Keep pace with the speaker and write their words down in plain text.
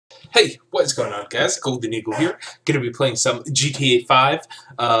Hey, what's going on, guys? Golden Eagle here. Gonna be playing some GTA 5,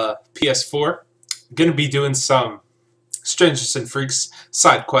 PS4. Gonna be doing some Strangers and Freaks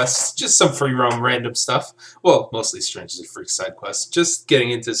side quests, just some free roam random stuff. Well, mostly Strangers and Freaks side quests. Just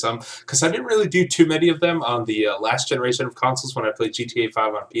getting into some, because I didn't really do too many of them on the last generation of consoles when I played GTA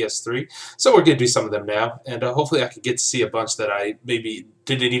 5 on PS3. So we're gonna do some of them now, and hopefully I can get to see a bunch that I maybe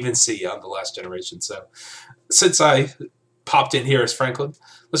didn't even see on the last generation. So, since I popped in here as Franklin,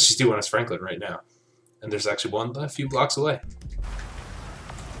 let's just do one as Franklin right now. And there's actually one a few blocks away.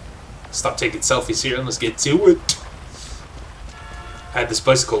 Stop taking selfies here and let's get to it. I had this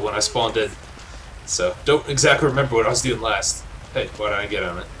bicycle when I spawned in, so don't exactly remember what I was doing last. Hey, why did I get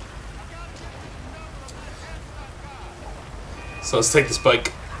on it? So let's take this bike.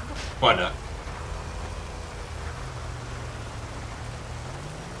 Why not?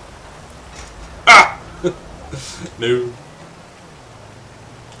 Ah! No.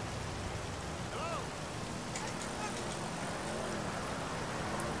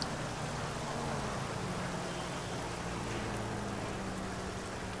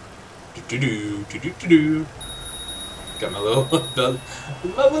 Do-do-do. Got my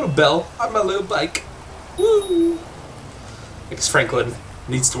little bell on my little bike. Woo! I guess Franklin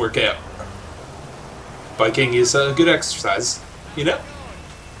needs to work out. Biking is a good exercise, you know?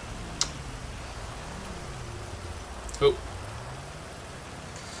 Oh.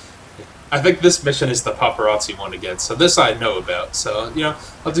 I think this mission is the paparazzi one again, so this I know about. So, you know,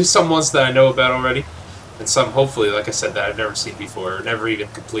 I'll do some ones that I know about already. And some, hopefully, like I said, that I've never seen before, or never even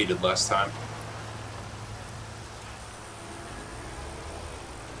completed last time.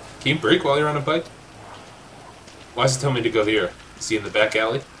 Can you brake while you're on a bike? Why does it tell me to go here? Is he in the back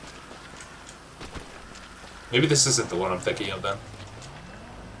alley? Maybe this isn't the one I'm thinking of then.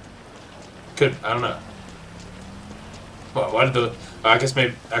 Could, I don't know. Well, why did the... I guess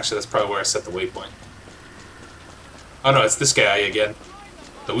maybe... Actually, that's probably where I set the waypoint. Oh no, it's this guy again.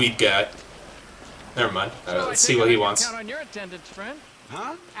 The weed guy. Never mind. Let's see what he wants. Count on your attendance, friend.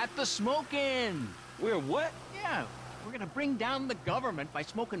 Huh? At the smoke-in. We're what? Yeah, we're gonna bring down the government by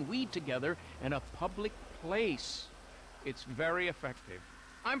smoking weed together in a public place. It's very effective.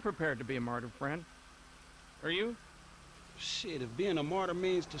 I'm prepared to be a martyr, friend. Are you? Shit, if being a martyr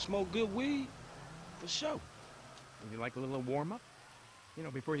means to smoke good weed, for sure. Would you like a little warm-up? You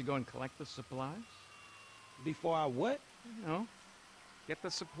know, before you go and collect the supplies? Before I what? You know, get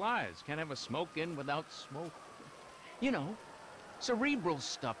the supplies. Can't have a smoke-in without smoke. You know, cerebral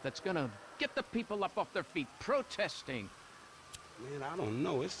stuff that's gonna get the people up off their feet protesting. Man, I don't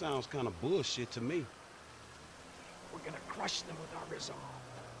know. It sounds kind of bullshit to me. We're gonna crush them with our resolve.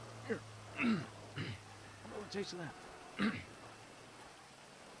 Here. Have a little taste of that.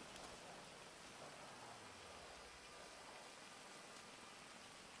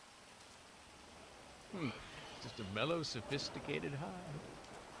 Just a mellow, sophisticated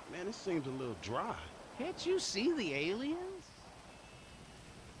high. Man, it seems a little dry. Can't you see the aliens?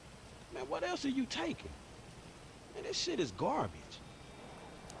 Man, what else are you taking? Man, this shit is garbage.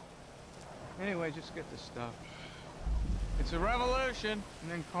 Anyway, just get the stuff. It's a revolution,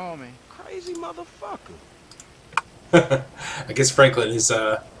 and then call me. Crazy motherfucker. I guess Franklin is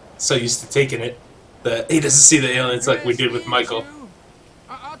so used to taking it that he doesn't see the aliens like we did with Michael.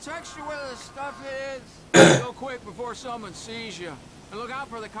 I'll text you where the stuff is. Real quick before someone sees you. And look out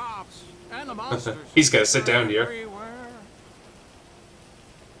for the cops and the monsters. He's got to sit down here. Everywhere.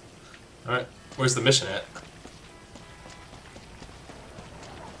 Alright, where's the mission at?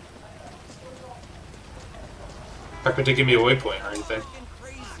 Not going to give me a waypoint or anything.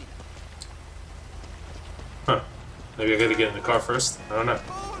 Huh. Maybe I gotta get in the car first? I don't know.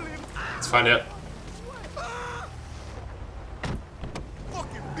 Let's find out.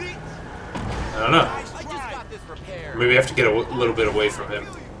 I don't know. Maybe I have to get a little bit away from him.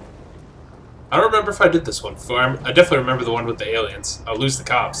 I don't remember if I did this one before. I definitely remember the one with the aliens. I'll lose the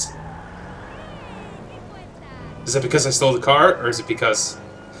cops. Is it because I stole the car, or is it because...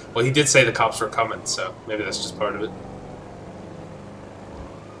 Well, he did say the cops were coming, so maybe that's just part of it.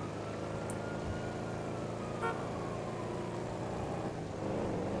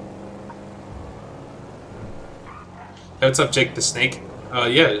 Hey, what's up, Jake the Snake?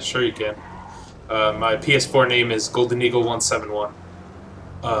 Yeah, sure you can. My PS4 name is Golden Eagle 171.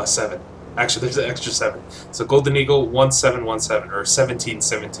 7. Actually, there's an extra 7. So Golden Eagle 1717, or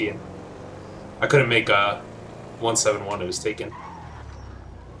 1717. I couldn't make 171, it was taken.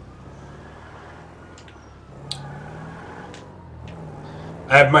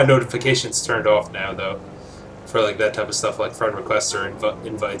 I have my notifications turned off now, though, for like that type of stuff, like friend requests or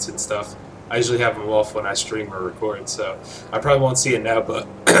invites and stuff. I usually have them off when I stream or record, so I probably won't see it now, but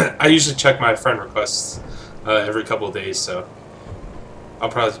I usually check my friend requests every couple of days, so I'll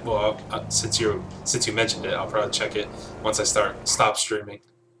probably, well, since you mentioned it, I'll probably check it once I stop streaming.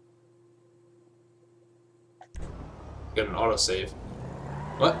 Get an autosave.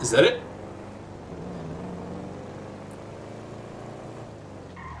 What? Is that it?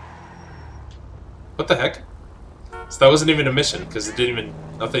 What the heck? So that wasn't even a mission, because it didn't even,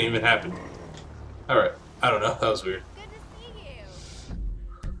 nothing even happened. Alright, I don't know, that was weird. Good to see you.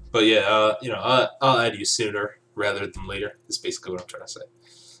 But yeah, you know, I'll add you sooner rather than later, is basically what I'm trying to say.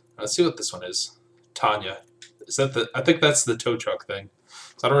 Let's see what this one is. Tanya. Is that the, I think that's the tow truck thing.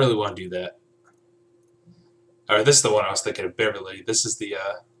 So I don't really want to do that. Alright, this is the one I was thinking of, Beverly. This is the,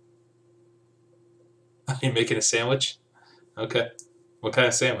 are you making a sandwich? Okay. What kind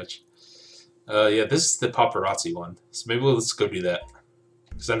of sandwich? Yeah, this is the paparazzi one. So maybe let's go do that.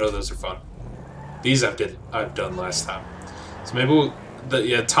 Because I know those are fun. These I've done last time. So maybe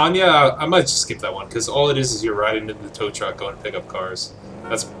yeah, Tanya, I might just skip that one. Because all it is you're riding in the tow truck going to pick up cars.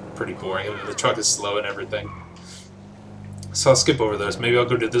 That's pretty boring. I mean, the truck is slow and everything. So I'll skip over those. Maybe I'll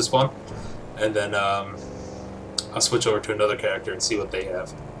go to this one. And then I'll switch over to another character and see what they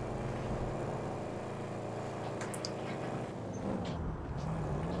have.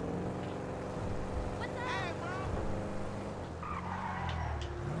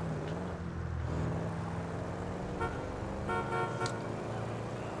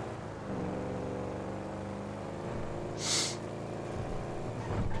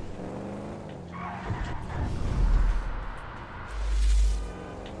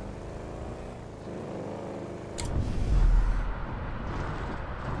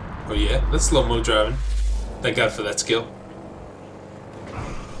 Oh yeah, that's slow-mo driving. Thank God for that skill.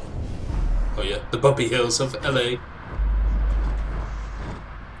 Oh yeah, the bumpy hills of LA.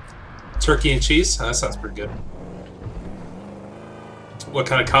 Turkey and cheese? Oh, that sounds pretty good. What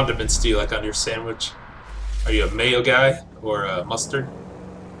kind of condiments do you like on your sandwich? Are you a mayo guy or a mustard?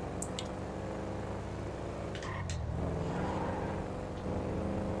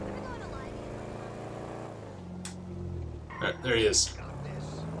 Alright, there he is.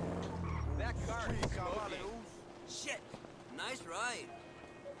 Shit, nice ride.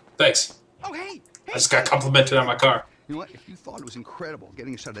 Thanks. Oh, hey! I just got complimented on my car. You know what? If you thought it was incredible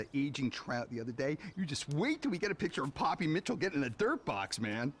getting a shot of that aging trout the other day, you just wait till we get a picture of Poppy Mitchell getting in a dirt box,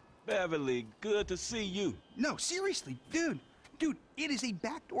 man. Beverly, good to see you. No, seriously, dude. Dude, it is a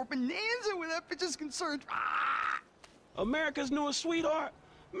backdoor bonanza where that bitch is concerned. Ah! America's newest sweetheart?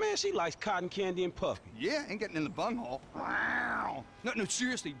 Man, she likes cotton candy and puppy. Yeah, and getting in the bunghole. Wow. No,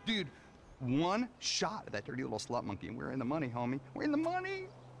 seriously, dude. One shot of that dirty little slut monkey, and we're in the money, homie. We're in the money.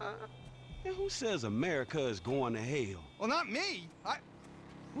 And who says America is going to hell? Well, not me.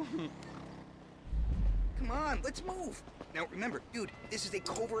 Come on, let's move. Now, remember, dude, this is a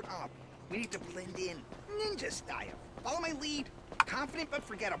covert op. We need to blend in, ninja style. Follow my lead. Confident but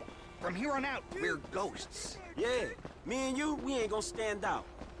forgettable. From here on out, we're ghosts. Yeah, me and you, we ain't gonna stand out.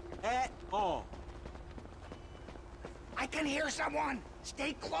 At all. I can hear someone.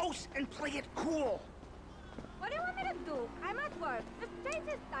 Stay close and play it cool. What do you want me to do? I'm at work. Just change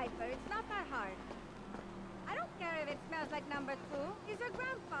his diaper. It's not that hard. I don't care if it smells like number 2. He's your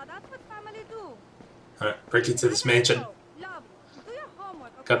grandpa. That's what family do. Alright, break into this mansion. Love, do your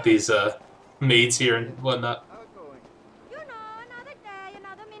homework, okay? Got these maids here and whatnot. How it going? You know, another day,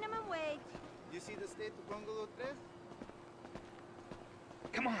 another minimum wage. You see the state of Bungalow 3?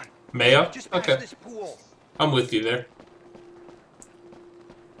 Come on. Mayo? Just past Okay. this pool. I'm with you there.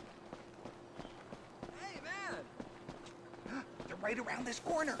 Hey, man. They're right around this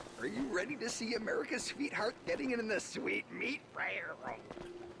corner. Are you ready to see America's sweetheart getting in the sweet meat fryer room?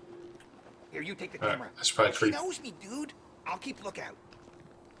 Here, you take the camera. I should probably She creep. knows me, dude. I'll keep lookout.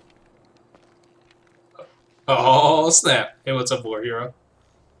 Oh, snap. Hey, what's up, war hero?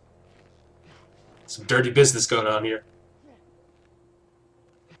 Some dirty business going on here.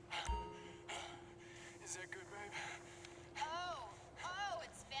 Is that good, babe? Oh,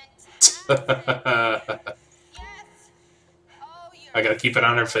 it's fantastic. Yes. Oh, you're I gotta keep it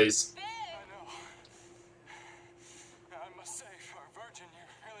on her face. big. I know. I must say, for a virgin, you're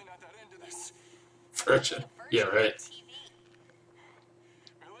really not that into this. Virgin. Yeah, right. TV.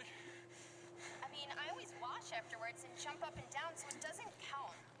 Really? I mean, I always watch afterwards and jump up and down, so it doesn't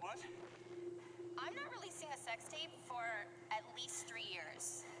count. What? I'm not releasing a sex tape for at least 3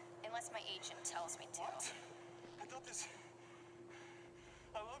 years, unless my agent tells me to. What? I thought this...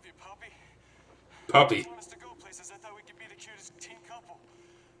 I love you, Poppy. Puppy. You want us to go places. I thought we could be the cutest teen couple.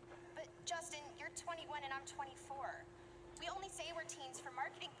 But Justin, you're 21 and I'm 24. We only say we're teens for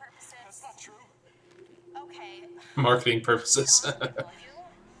marketing purposes. That's not true. Okay. Marketing purposes. Are you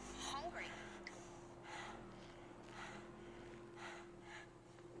hungry?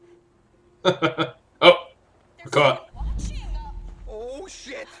 Oh, we're caught. Watching. Oh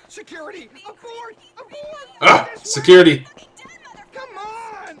shit! Security! Abort! Abort! Ah, This security. way! Come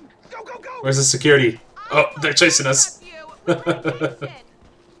on! Go, go, go! Where's the security? Oh, they're chasing us. Get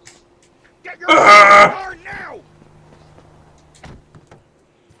your Ah! car now!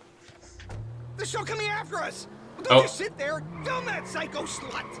 They're still coming after us! Well, don't Oh. just sit there! Film that psycho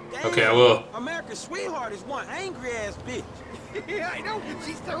slut! Okay, I will. America's sweetheart is one angry ass bitch. Yeah, I know.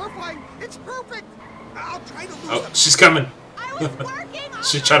 She's terrifying. It's perfect. I'll try to lose Oh, them. she's coming. I was working on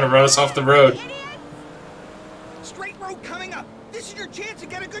She's trying to run us off the road. idiot. Straight road coming up. This is your chance to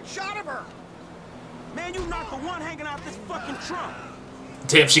get a good shot of her. Man, you knocked the one hanging out this fucking trunk.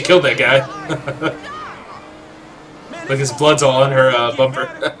 Damn, she killed that guy. Man, Like this his blood's all on her bumper.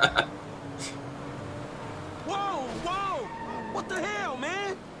 Whoa, whoa! What the hell,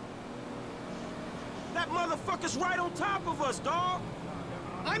 man? That motherfucker's right on top of us, dog.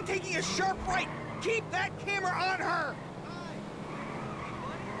 I'm taking a sharp right. Keep that camera on her.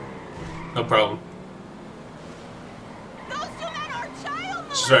 No problem. Those two men are child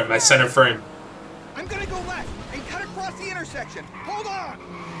molesters. She's right in my center frame. I'm gonna go left and cut across the intersection. Hold on.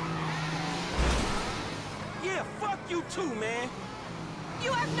 Yeah, fuck you too, man.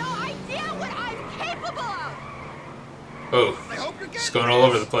 You have no idea what I'm capable of. Oh, I hope you're she's getting going all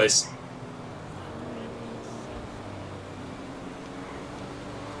over this. the place.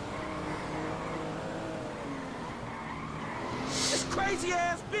 This crazy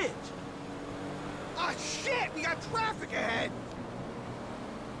ass bitch. Ah, shit! We got traffic ahead.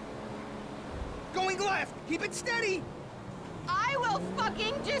 Going left. Keep it steady. I will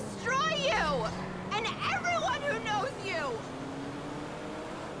fucking destroy you and everyone who knows you.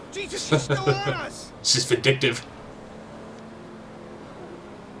 Jesus, she's still on us. She's vindictive.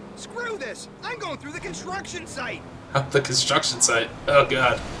 Screw this. I'm going through the construction site. The construction site. Oh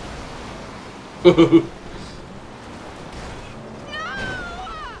god. Ooh.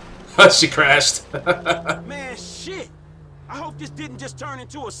 She crashed. Man, shit. I hope this didn't just turn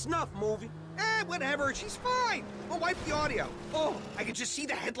into a snuff movie. Whatever. She's fine. I'll wipe the audio. Oh, I can just see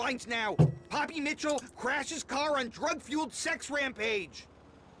the headlines now. Poppy Mitchell crashes car on drug-fueled sex rampage.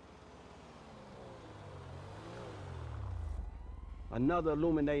 Another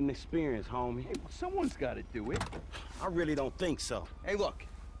illuminating experience, homie. Hey, someone's got to do it. I really don't think so. Hey, look.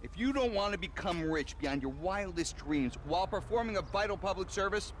 If you don't want to become rich beyond your wildest dreams while performing a vital public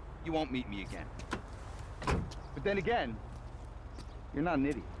service, you won't meet me again. But then again, you're not an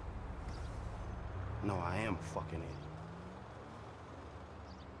idiot. No, I am a fucking idiot.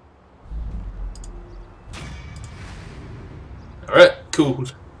 Alright, cool.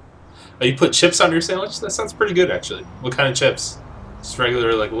 Oh, you put chips on your sandwich? That sounds pretty good, actually. What kind of chips? Just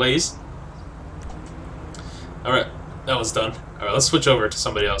regular, like, Lay's? Alright, that one's done. Alright, let's switch over to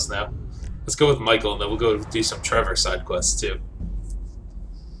somebody else now. Let's go with Michael, and then we'll go do some Trevor side quests, too.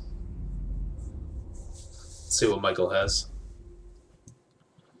 Let's see what Michael has.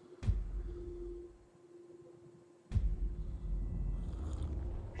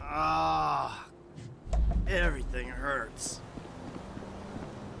 Ah, everything hurts.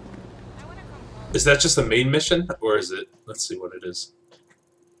 Is that just the main mission, or is it... Let's see what it is.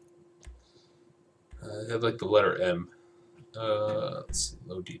 I have, like, the letter M. Let's see,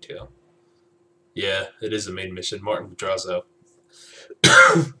 low detail. Yeah, it is the main mission. Martin Pedrazo.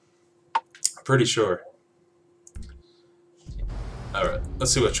 Pretty sure. Alright,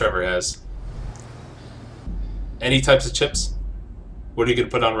 let's see what Trevor has. Any types of chips? What are you going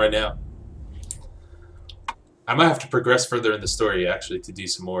to put on right now? I might have to progress further in the story, actually, to do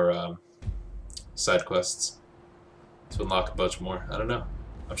some more side quests. To unlock a bunch more. I don't know.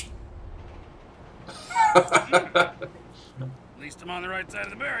 At least I'm on the right side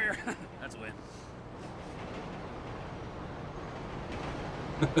of the barrier. That's a win.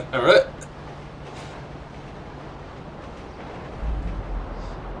 Alright.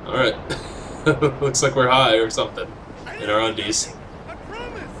 Alright. Looks like we're high or something. In our undies. I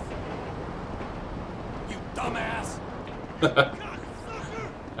promise. You dumbass.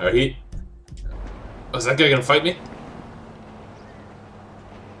 Alright. Oh, is that guy gonna fight me?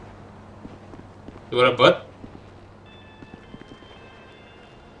 What up, bud?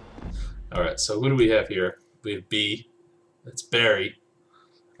 Alright, so who do we have here? We have B. That's Barry.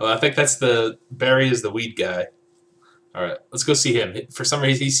 Well, I think that's the... Barry is the weed guy. Alright, let's go see him. For some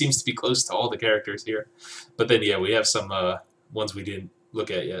reason, he seems to be close to all the characters here. But then, yeah, we have some ones we didn't look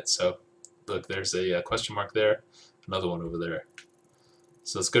at yet. So, look, there's a question mark there. another one over there.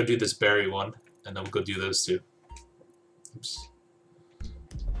 So let's go do this berry one, and then we'll go do those two. Oops.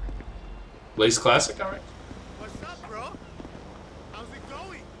 Blaze Classic, alright. What's up, bro? How's it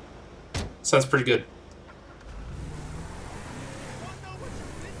going? Sounds pretty good.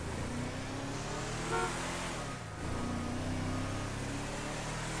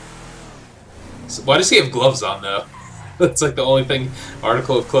 So why does he have gloves on, though? That's like the only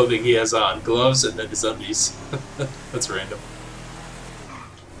article of clothing he has on. Gloves and then his undies. That's random.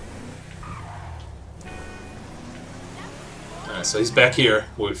 Alright, so he's back here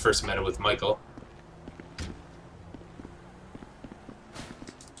where we first met him with Michael.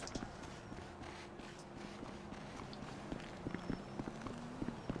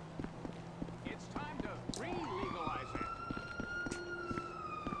 It's time to re-legalize it.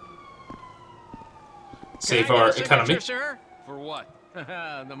 Save Can I our get a economy. signature, sir? For what?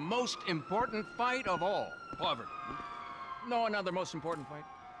 The most important fight of all. Poverty. No, another most important fight.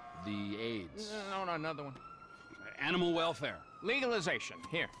 The AIDS. No, another one. Animal welfare. Legalization.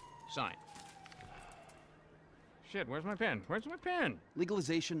 Here, sign. Shit, where's my pen? Where's my pen?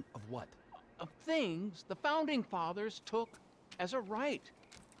 Legalization of what? Of things the founding fathers took as a right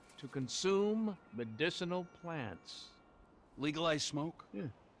to consume medicinal plants. Legalize smoke? Yeah.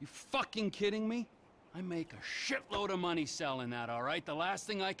 You fucking kidding me? I make a shitload of money selling that, all right? The last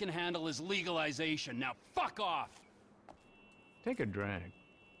thing I can handle is legalization. Now fuck off! Take a drag.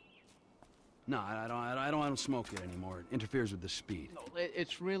 No, I don't smoke it anymore. It interferes with the speed. No,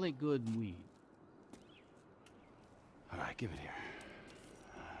 it's really good weed. All right, give it here.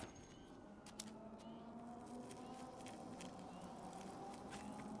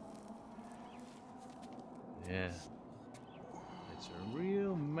 Yeah. It's a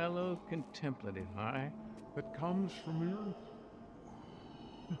real mellow, contemplative high that comes from your...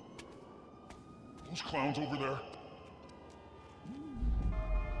 Those clowns over there.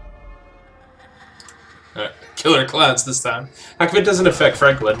 Alright, killer clowns this time. How come it doesn't affect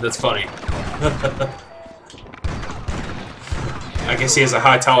Franklin? That's funny. I guess he has a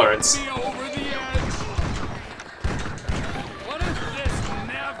high tolerance. What if this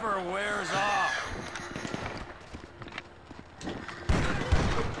never wears off?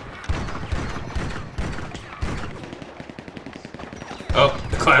 Oh,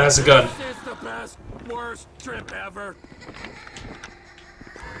 the clown has a gun. This is the best, worst trip ever.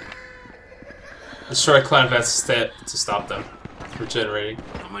 Destroy clown vents to stop them regenerating.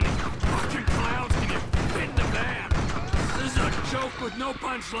 How many fucking clowns can you fit in the van? This is a joke with no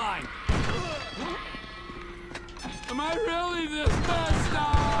punchline. Am I really this messed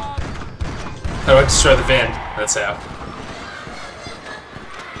up? How do I destroy the van? That's how.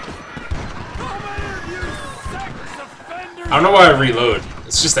 I don't know why I reload.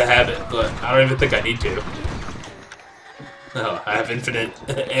 It's just a habit, but I don't even think I need to. No, I have infinite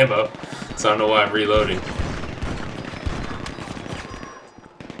ammo, so I don't know why I'm reloading.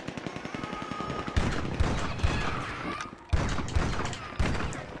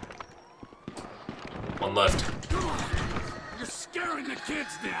 One left. You're scaring the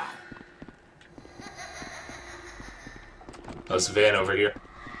kids now. There's a van over here.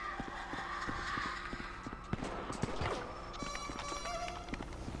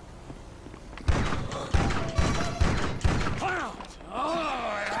 Clowns!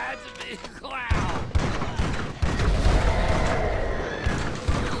 Oh, it had to be clown.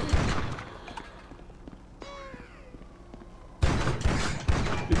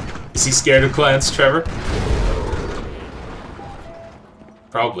 Is he scared of clowns, Trevor?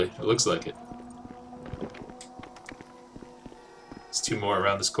 Probably. It looks like it. There's two more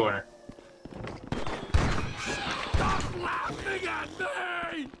around this corner. Stop laughing at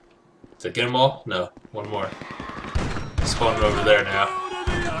me! Did I get them all? No. One more. Spawning over there now. Go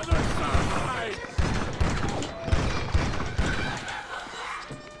to the other side!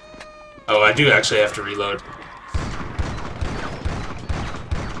 Oh, I do actually have to reload.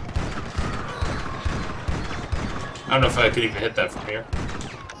 I don't know if I could even hit that from here.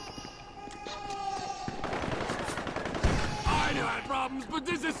 I knew I had problems, but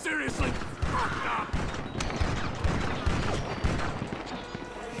this is seriously fucked up.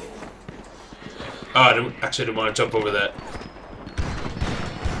 Oh, I didn't want to jump over that.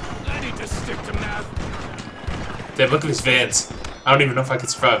 I need to stick to math. Damn, look at these vans. I don't even know if I can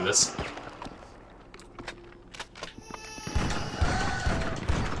survive this.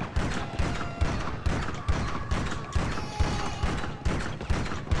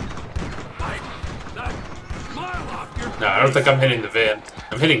 No, I don't think I'm hitting the van.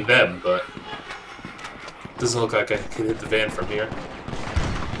 I'm hitting them, but it doesn't look like I can hit the van from here.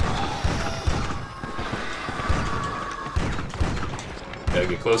 Gotta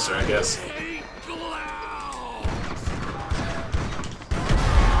get closer, I guess.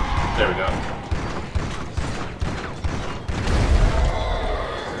 There we go.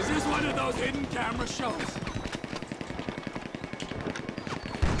 Is this one of those hidden camera shows?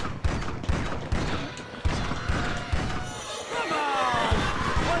 Come on!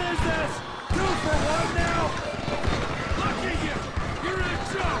 What is this? 2 for 1 now? Lucky you! You're in a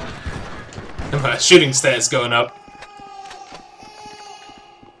joke! My shooting stats going up.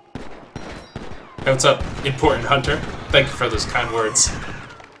 Hey, what's up, important hunter? Thank you for those kind words.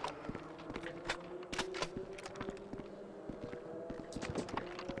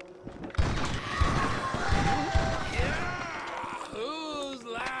 Who's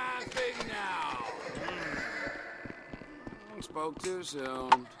laughing now? Spoke too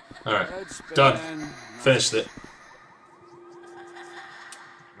soon. Alright, done. Finished it.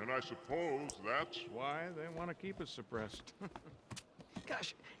 And I suppose that's Why they want to keep it suppressed.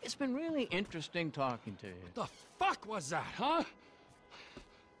 Gosh, it's been really interesting talking to you. What the fuck was that, huh?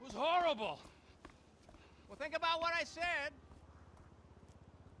 It was horrible. Well, think about what I said.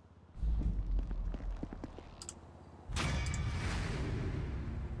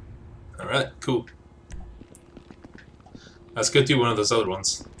 Alright, cool. Let's go do one of those other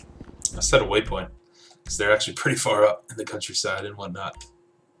ones. I set a waypoint, because they're actually pretty far up in the countryside and whatnot.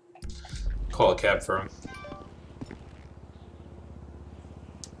 Call a cab for them.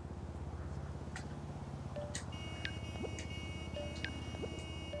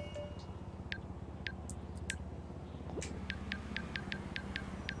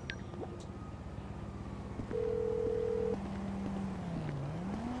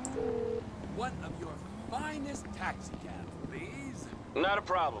 One of your finest taxi cabs, please. Not a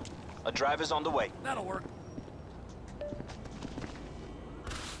problem. A driver's on the way. That'll work.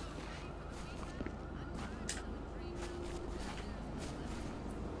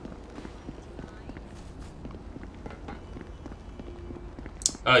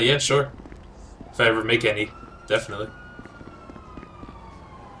 Yeah, sure. If I ever make any, definitely.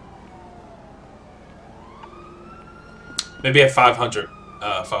 Maybe at 500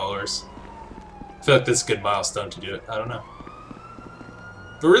 followers. I feel like that's a good milestone to do it. I don't know.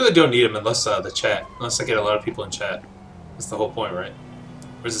 We really don't need them unless unless I get a lot of people in chat. That's the whole point, right?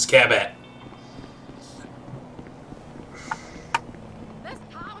 Where's this cab at? This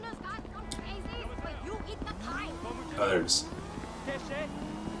town has got some crazy, but you eat the kind. Oh, there it is.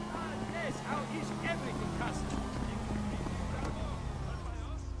 Yes, how is everything custom?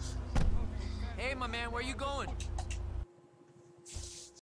 Hey, my man, where you going?